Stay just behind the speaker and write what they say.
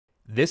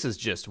This is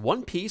just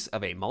one piece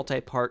of a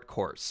multi-part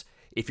course.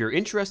 If you're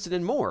interested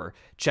in more,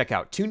 check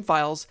out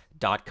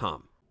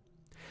toonfiles.com.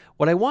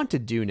 What I want to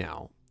do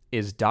now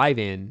is dive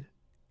in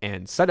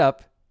and set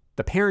up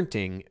the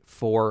parenting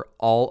for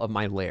all of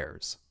my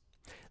layers.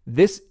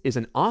 This is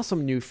an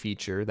awesome new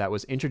feature that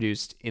was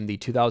introduced in the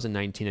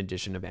 2019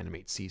 edition of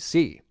Animate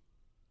CC.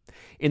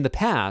 In the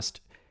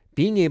past,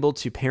 being able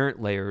to parent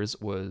layers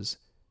was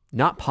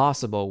not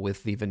possible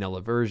with the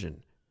vanilla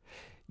version.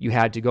 You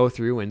had to go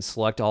through and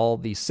select all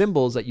the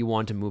symbols that you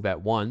want to move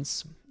at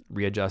once,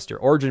 readjust your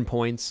origin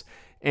points,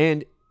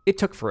 and it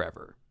took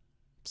forever.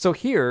 So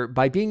here,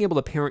 by being able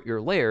to parent your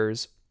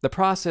layers, the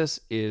process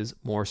is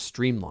more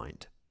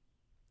streamlined.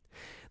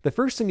 The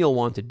first thing you'll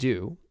want to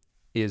do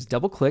is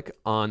double-click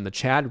on the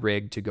Chad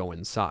rig to go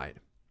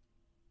inside.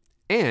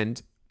 And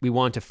we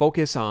want to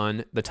focus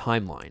on the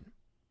timeline.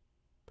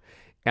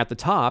 At the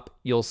top,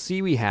 you'll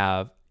see we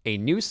have a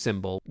new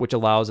symbol which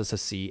allows us to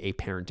see a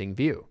parenting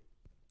view.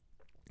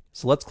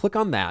 So let's click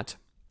on that,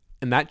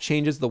 and that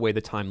changes the way the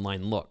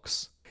timeline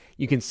looks.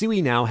 You can see we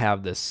now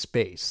have this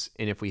space,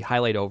 and if we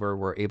highlight over,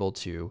 we're able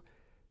to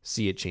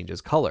see it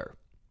changes color.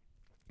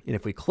 And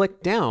if we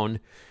click down,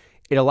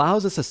 it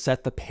allows us to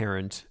set the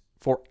parent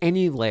for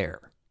any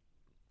layer.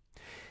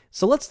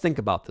 So let's think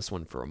about this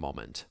one for a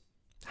moment.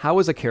 How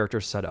is a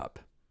character set up?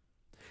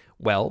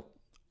 Well,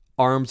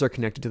 arms are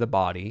connected to the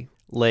body,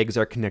 legs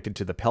are connected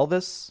to the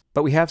pelvis,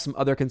 but we have some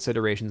other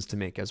considerations to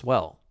make as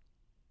well.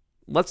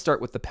 Let's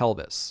start with the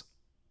pelvis.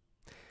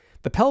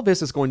 The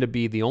pelvis is going to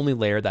be the only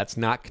layer that's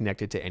not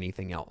connected to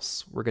anything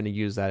else. We're going to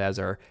use that as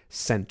our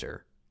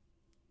center.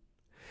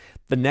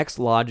 The next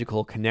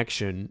logical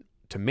connection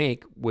to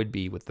make would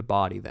be with the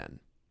body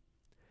then.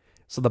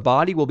 So the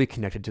body will be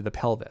connected to the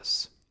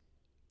pelvis.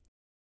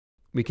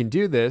 We can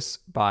do this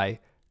by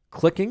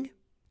clicking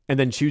and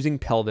then choosing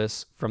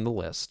pelvis from the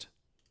list.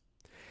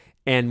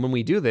 And when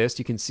we do this,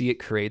 you can see it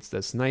creates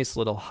this nice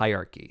little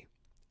hierarchy.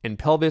 And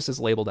pelvis is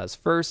labeled as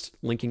first,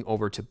 linking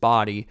over to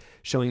body,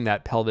 showing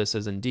that pelvis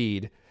is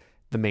indeed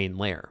the main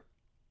layer.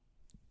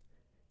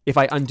 If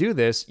I undo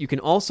this, you can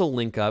also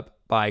link up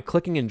by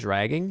clicking and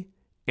dragging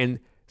and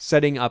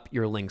setting up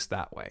your links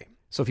that way.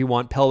 So if you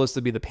want pelvis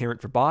to be the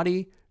parent for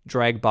body,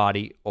 drag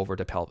body over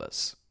to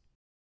pelvis.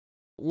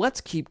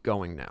 Let's keep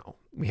going now.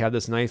 We have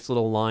this nice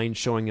little line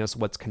showing us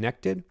what's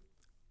connected.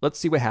 Let's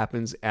see what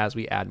happens as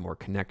we add more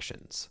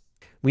connections.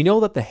 We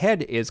know that the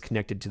head is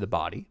connected to the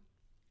body.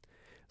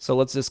 So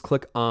let's just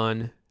click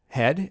on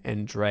head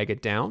and drag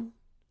it down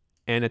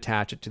and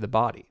attach it to the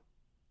body.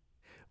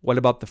 What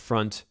about the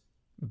front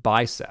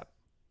bicep?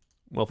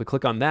 Well, if we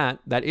click on that,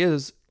 that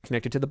is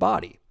connected to the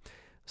body.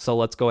 So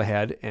let's go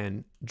ahead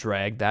and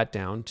drag that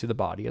down to the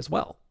body as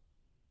well.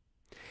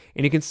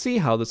 And you can see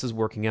how this is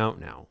working out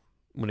now.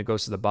 When it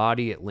goes to the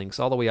body, it links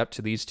all the way up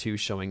to these two,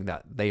 showing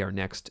that they are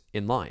next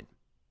in line.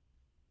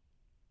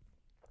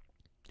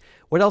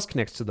 What else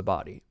connects to the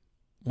body?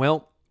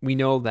 Well, we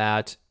know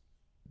that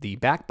the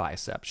back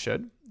bicep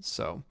should.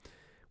 So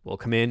we'll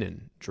come in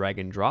and drag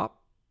and drop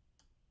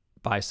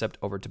bicep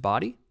over to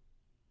body.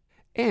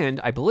 And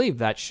I believe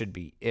that should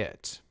be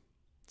it.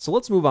 So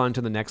let's move on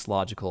to the next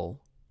logical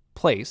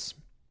place,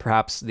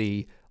 perhaps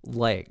the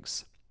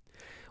legs.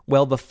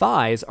 Well, the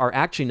thighs are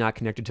actually not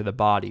connected to the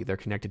body. They're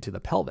connected to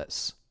the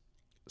pelvis.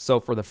 So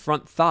for the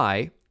front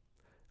thigh,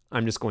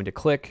 I'm just going to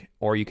click,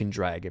 or you can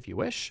drag if you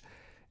wish,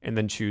 and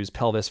then choose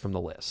pelvis from the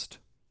list.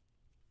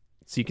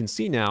 So you can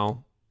see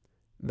now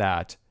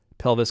that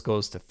pelvis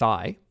goes to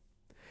thigh,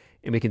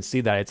 and we can see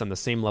that it's on the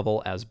same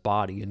level as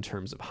body in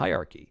terms of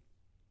hierarchy.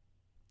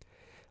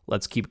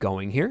 Let's keep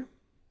going here.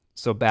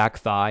 So back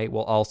thigh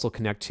will also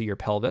connect to your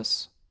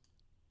pelvis,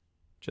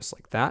 just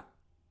like that.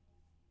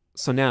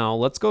 So now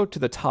let's go to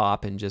the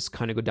top and just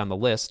kind of go down the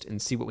list and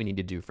see what we need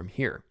to do from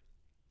here.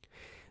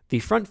 The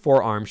front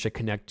forearm should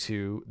connect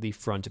to the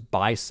front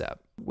bicep.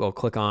 We'll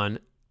click on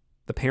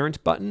the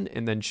parent button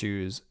and then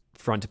choose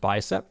front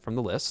bicep from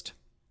the list.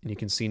 And you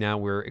can see now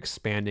we're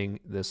expanding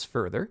this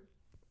further.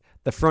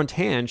 The front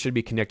hand should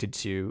be connected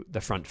to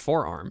the front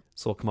forearm.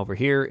 So we'll come over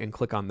here and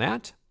click on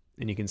that.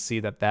 And you can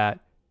see that that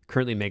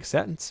currently makes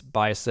sense.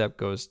 Bicep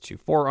goes to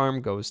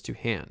forearm, goes to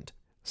hand.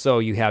 So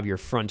you have your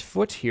front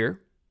foot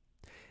here.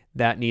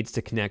 That needs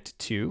to connect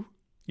to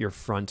your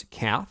front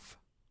calf.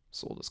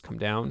 So we'll just come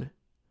down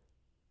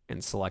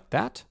and select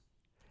that.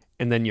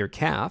 And then your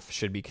calf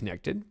should be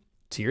connected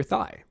to your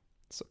thigh.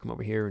 So come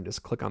over here and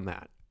just click on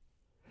that.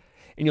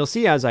 And you'll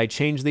see as I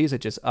change these,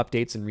 it just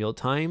updates in real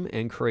time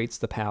and creates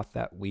the path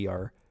that we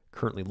are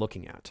currently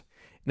looking at.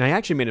 And I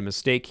actually made a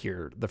mistake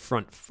here. The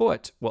front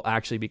foot will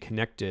actually be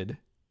connected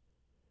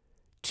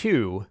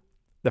to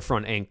the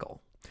front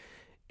ankle.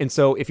 And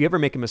so if you ever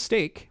make a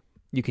mistake,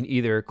 you can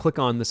either click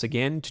on this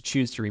again to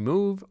choose to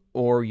remove,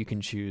 or you can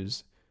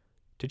choose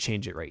to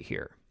change it right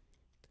here.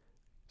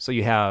 So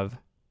you have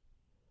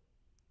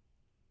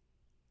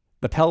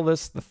the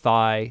pelvis, the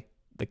thigh,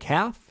 the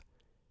calf,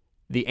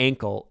 the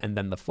ankle, and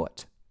then the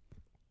foot.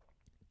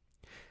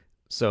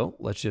 So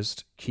let's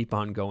just keep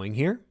on going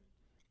here.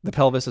 The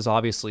pelvis is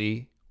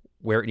obviously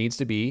where it needs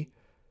to be.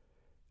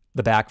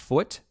 The back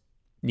foot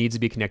needs to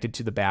be connected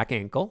to the back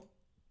ankle.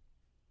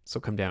 So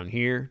come down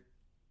here,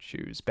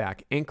 choose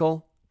back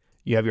ankle.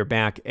 You have your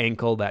back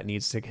ankle that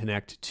needs to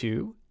connect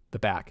to the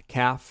back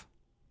calf.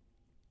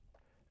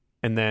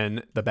 And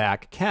then the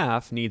back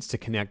calf needs to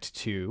connect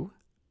to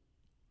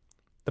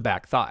the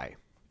back thigh.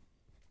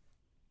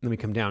 Then we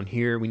come down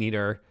here, we need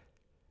our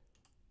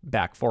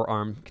back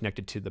forearm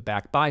connected to the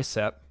back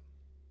bicep.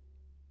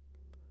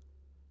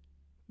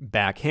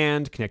 Back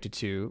hand connected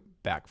to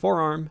back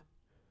forearm.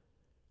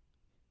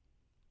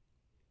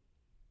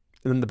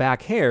 And then the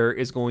back hair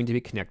is going to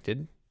be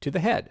connected to the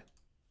head.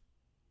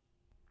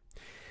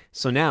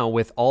 So now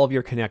with all of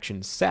your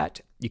connections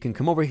set, you can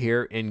come over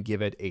here and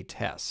give it a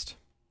test.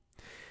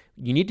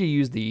 You need to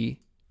use the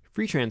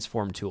free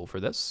transform tool for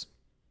this.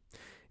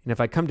 And if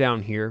I come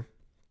down here,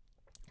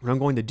 what I'm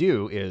going to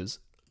do is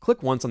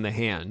click once on the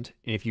hand,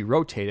 and if you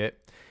rotate it,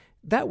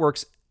 that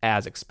works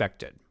as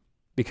expected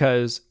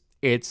because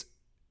it's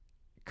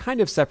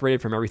kind of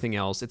separated from everything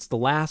else. It's the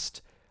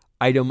last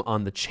item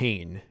on the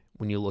chain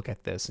when you look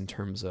at this in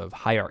terms of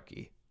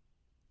hierarchy.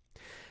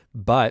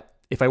 But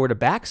if I were to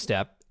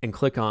backstep and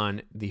click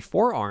on the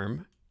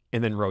forearm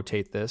and then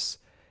rotate this,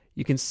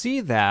 you can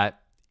see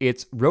that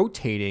it's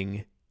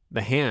rotating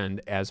the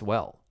hand as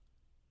well.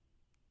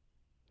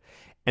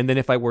 And then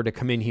if I were to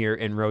come in here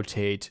and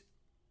rotate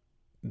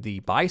the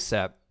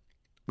bicep,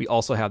 we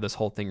also have this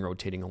whole thing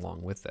rotating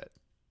along with it.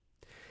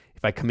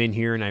 If I come in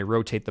here and I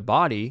rotate the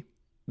body,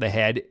 the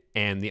head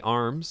and the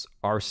arms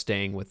are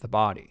staying with the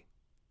body.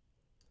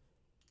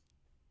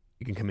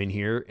 You can come in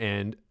here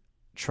and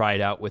try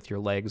it out with your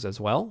legs as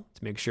well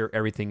to make sure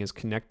everything is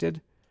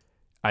connected.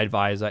 I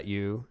advise that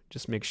you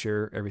just make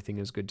sure everything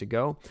is good to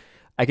go.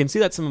 I can see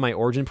that some of my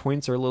origin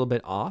points are a little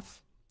bit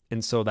off,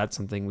 and so that's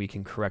something we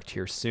can correct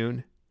here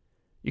soon.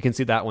 You can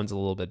see that one's a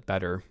little bit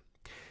better.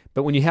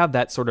 But when you have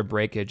that sort of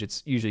breakage,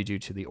 it's usually due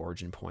to the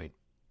origin point.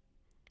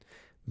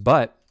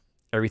 But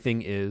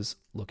everything is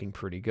looking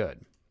pretty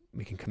good.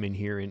 We can come in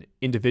here and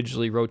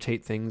individually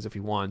rotate things if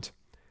you want,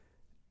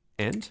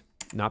 and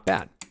not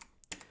bad.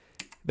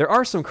 There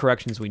are some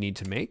corrections we need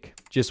to make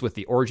just with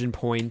the origin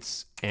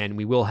points, and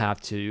we will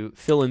have to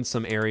fill in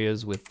some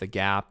areas with the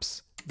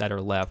gaps that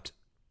are left,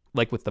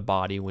 like with the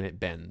body when it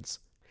bends.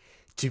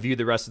 To view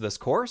the rest of this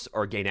course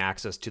or gain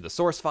access to the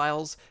source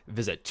files,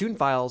 visit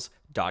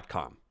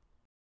toonfiles.com.